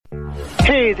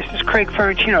Hey, this is Craig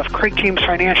Ferrantino of Craig James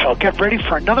Financial. Get ready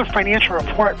for another financial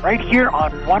report right here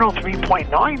on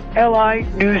 103.9 LI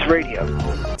News Radio.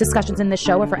 Discussions in this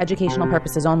show are for educational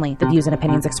purposes only. The views and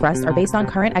opinions expressed are based on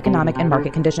current economic and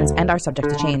market conditions and are subject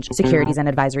to change. Securities and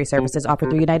advisory services offered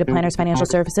through United Planners Financial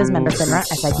Services, member FINRA,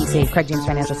 SIPC. Craig James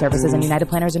Financial Services and United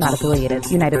Planners are not affiliated.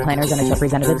 United Planners and its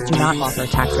representatives do not offer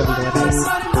tax or legal advice.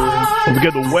 Don't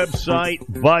forget the website,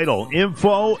 vital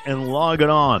info, and log it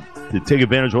on to take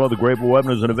advantage of all the great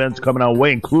webinars and events coming our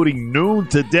way, including noon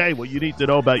today. What you need to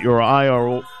know about your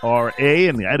IRA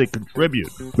and how to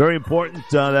contribute. Very important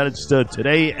that it's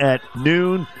today at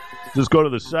noon. Just go to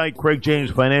the site,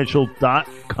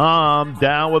 craigjamesfinancial.com.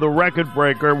 Down with a record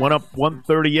breaker. Went up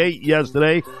 138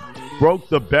 yesterday. Broke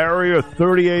the barrier,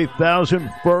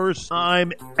 38,000. First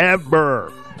time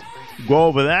ever. Go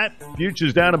over that.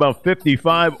 Futures down about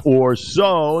 55 or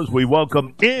so as we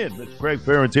welcome in Mr. Craig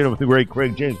Ferrantino with the great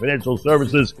Craig James Financial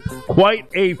Services. Quite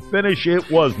a finish it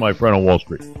was, my friend, on Wall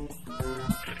Street.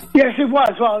 Yes, it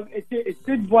was. Well,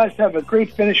 it was have a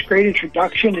great finish, great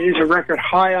introduction. It is a record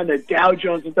high on the Dow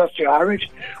Jones Industrial Average,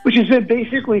 which has been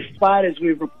basically flat as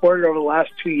we've reported over the last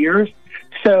 2 years.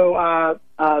 So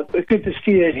it's good to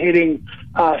see it hitting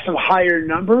some higher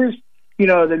numbers. You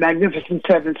know, the Magnificent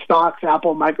Seven stocks,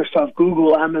 Apple, Microsoft,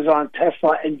 Google, Amazon,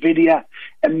 Tesla, NVIDIA,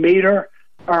 and Meta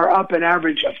are up an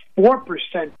average of 4%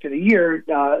 for the year.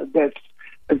 That's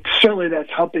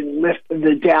helping lift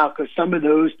the Dow because some of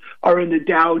those are in the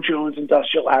Dow Jones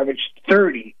Industrial Average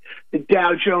 30. The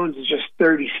Dow Jones is just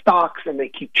 30 stocks, and they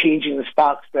keep changing the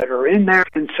stocks that are in there.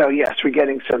 And so, yes, we're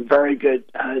getting some very good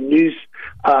news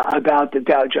about the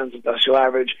Dow Jones Industrial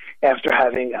Average after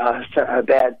having a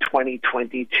bad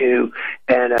 2022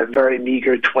 and a very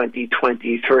meager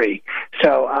 2023.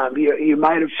 So you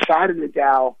might have sat in the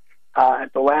Dow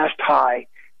at the last high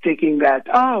thinking that,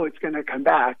 it's going to come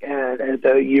back. And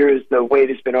the wait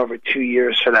has been over 2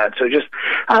 years for that. So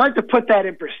I like to put that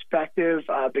in perspective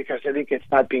because I think it's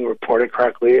not being reported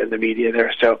correctly in the media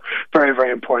there. So very, very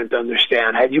important to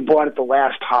understand. Had you bought at the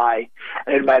last high,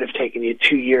 it might have taken you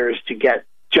 2 years to get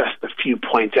just a few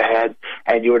points ahead,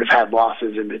 and you would have had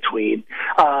losses in between.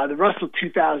 The Russell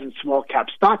 2000 Small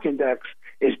Cap Stock Index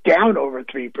is down over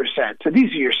 3%. So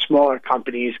these are your smaller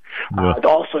companies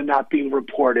also not being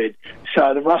reported.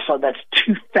 So the Russell, that's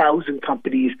 2,000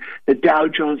 companies. The Dow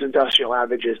Jones Industrial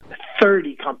Average is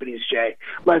 30 companies, Jay.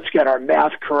 Let's get our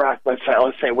math correct. Let's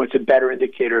say what's a better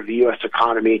indicator of the U.S.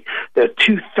 economy. The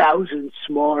 2,000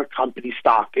 smaller company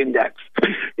stock index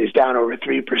is down over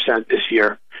 3% this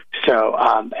year. So,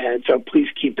 so please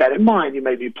keep that in mind. You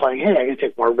may be playing, hey, I can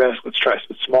take more risk. Let's try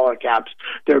some smaller caps.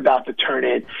 They're about to turn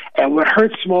in. And what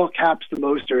hurts small caps the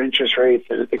most are interest rates,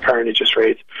 and at the current interest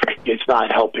rates, it's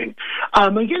not helping.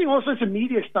 I'm getting all sorts of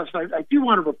media stuff, so I do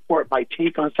want to report my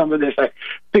take on some of this. A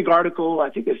big article, I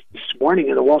think it's this morning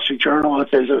in the Wall Street Journal. It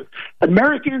says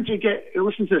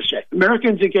listen to this, Jay.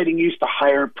 Americans are getting used to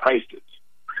higher prices.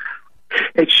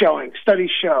 It's showing.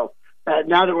 Studies show.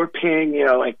 Now that we're paying,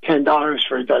 like $10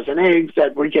 for a dozen eggs,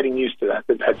 that we're getting used to that.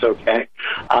 That's okay.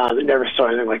 I never saw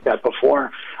anything like that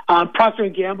before. Procter &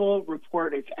 Gamble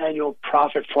report its annual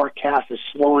profit forecast is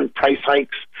slowing price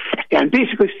hikes and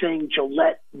basically saying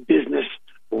Gillette business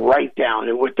right down.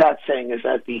 And what that's saying is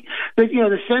that the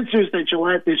sensors that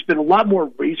Gillette, there's been a lot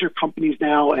more razor companies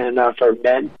now and for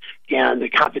men, and the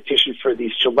competition for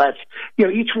these Gillettes,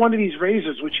 each one of these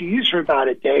razors, which you use for about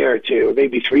a day or two, or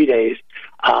maybe 3 days.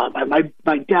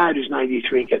 My dad, who's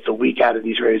 93, gets a week out of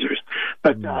these razors,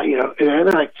 but they're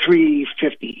like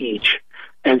 $3.50 each.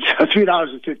 And so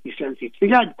 $3.50 each. They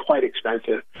got quite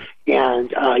expensive.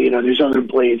 And, there's other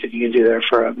blades that you can do there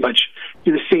for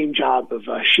do the same job of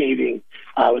shaving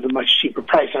with a much cheaper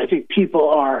price. And I think people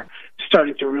are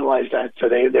starting to realize that. So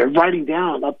they're writing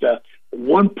down up to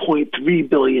 $1.3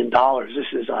 billion. This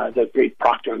is the great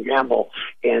Procter & Gamble.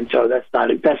 And so that's not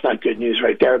good news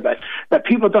right there. But that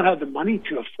people don't have the money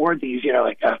to afford these,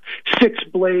 like a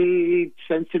 6-blade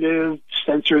sensitive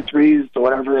sensor 3s or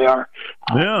whatever they are.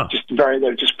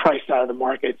 They're just priced out of the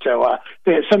market. So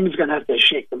someone's going to have to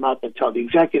shake them up and tell the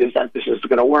executives that this is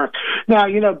going to work. Now,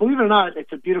 believe it or not,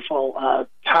 it's a beautiful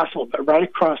castle right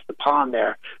across the pond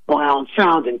there, Long Island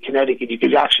Sound in Connecticut. You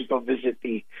could actually go visit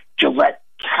the Gillette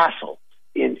Castle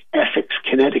in Essex,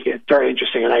 Connecticut. Very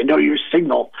interesting. And I know your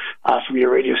signal from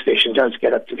your radio station does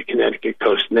get up to the Connecticut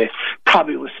coast, and they're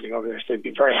probably listening over there, so they'd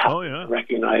be very happy to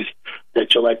recognize that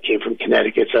Gillette came from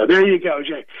Connecticut. So there you go,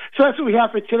 Jay. So that's what we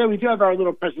have for today. We do have our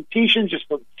little presentation, just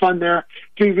for fun there.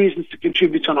 3 reasons to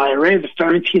contribute to an IRA. The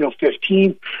Ferrantino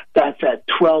 15, that's at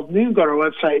 12 noon. Go to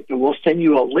our website, and we'll send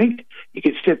you a link. You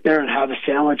can sit there and have a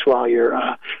sandwich while you're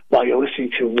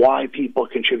listening to why people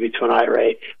contribute to an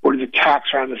IRA. What are the tax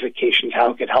ramifications,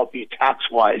 how it could help you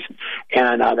tax-wise.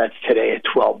 And that's today at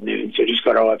 12 noon. So just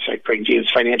go to our website,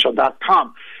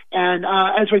 CraigJamesFinancial.com. And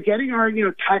as we're getting our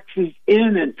taxes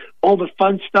in and all the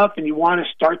fun stuff, and you want to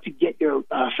start to get your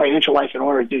financial life in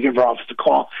order, do give our office a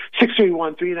call,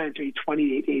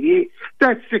 631-393-2888.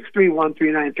 That's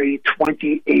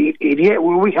 631-393-2888,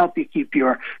 where we help you keep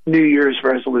your New Year's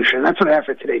resolution. That's what I have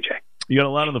for today, Jay. You got a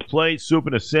lot on the plate. Soup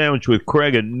and a sandwich with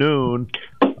Craig at noon.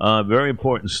 Very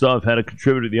important stuff. How to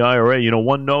contribute to the IRA.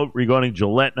 One note regarding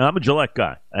Gillette. Now, I'm a Gillette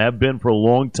guy. I have been for a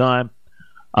long time.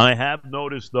 I have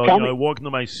noticed, though, I walk into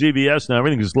my CVS now,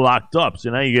 everything is locked up.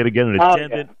 So now you got to get an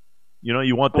attendant. Yeah.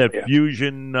 You want that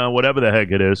Fusion, whatever the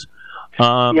heck it is.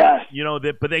 Yes.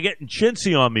 But they're getting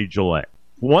chintzy on me, Gillette.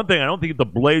 For one thing, I don't think the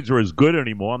blades are as good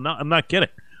anymore. I'm not kidding.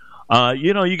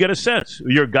 You get a sense.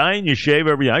 You're a guy and you shave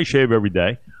I shave every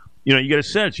day. You get a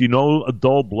sense. A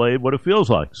dull blade, what it feels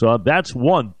like. So that's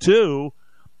one. Two,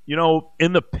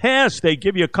 in the past, they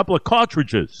give you a couple of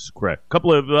cartridges, correct? A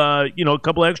couple of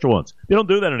extra ones. They don't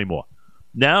do that anymore.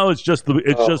 Now it's just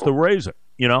the razor,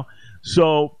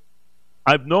 So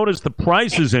I've noticed the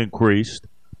price has increased,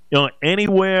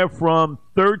 anywhere from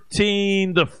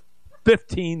 $13 to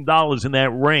 $15 in that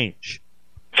range.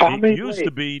 It used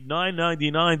to be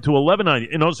 $9.99 to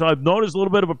 $11.99. So I've noticed a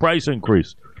little bit of a price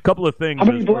increase. A couple of things. How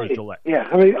many blades? Yeah,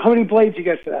 how many blades you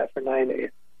get for that for $9.99?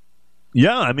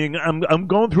 Yeah, I mean, I'm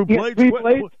going through blades.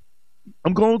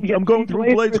 I'm going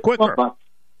through blades quicker.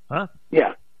 Huh?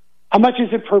 Yeah. How much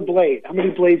is it per blade? How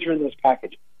many blades are in this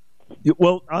package?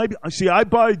 Well, I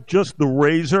buy just the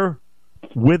razor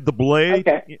with the blade.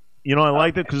 Okay. I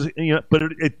like it because but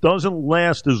it doesn't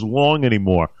last as long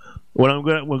anymore. What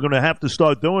we're going to have to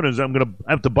start doing is I'm going to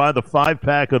have to buy the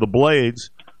 5-pack of the blades.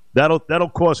 That'll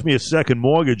cost me a second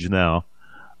mortgage now.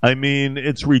 I mean,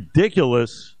 it's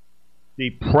ridiculous. The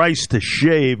price to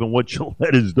shave and what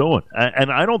Gillette is doing.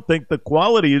 And I don't think the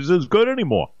quality is as good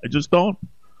anymore. I just don't.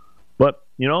 But,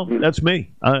 that's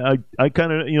me. I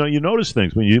kind of, you notice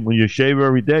things. When you shave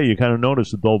every day, you kind of notice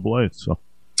the dull blades. So,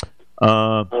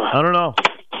 I don't know.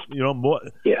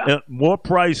 More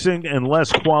pricing and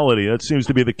less quality. That seems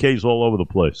to be the case all over the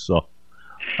place. So,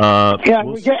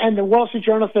 and the Wall Street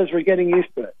Journal says we're getting used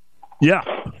to it. Yeah.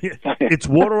 It's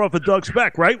water off a duck's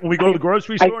back, right? When we go to the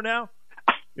grocery store now?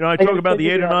 I talk about the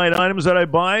 8 or 9 items that I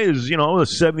buy is, a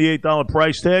 $78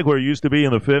 price tag where it used to be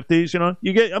in the 50s. I'm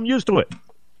used to it.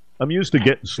 I'm used to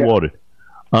getting slaughtered,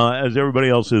 as everybody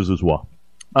else is as well.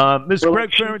 Mr.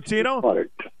 Craig Ferrantino,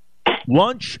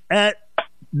 lunch at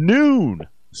noon,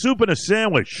 soup and a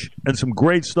sandwich, and some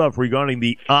great stuff regarding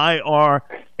the IRA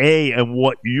and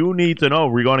what you need to know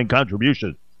regarding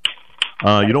contributions.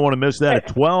 You don't want to miss that at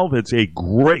 12. It's a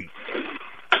great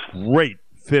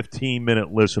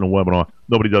 15-minute listen to webinar.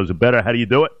 Nobody does it better. How do you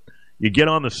do it? You get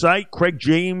on the site,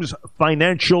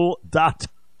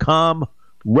 CraigJamesFinancial.com.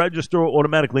 Register,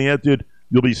 automatically entered.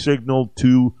 You'll be signaled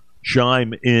to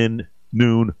chime in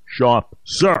noon sharp.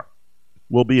 Sir,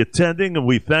 we'll be attending, and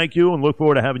we thank you and look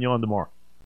forward to having you on tomorrow.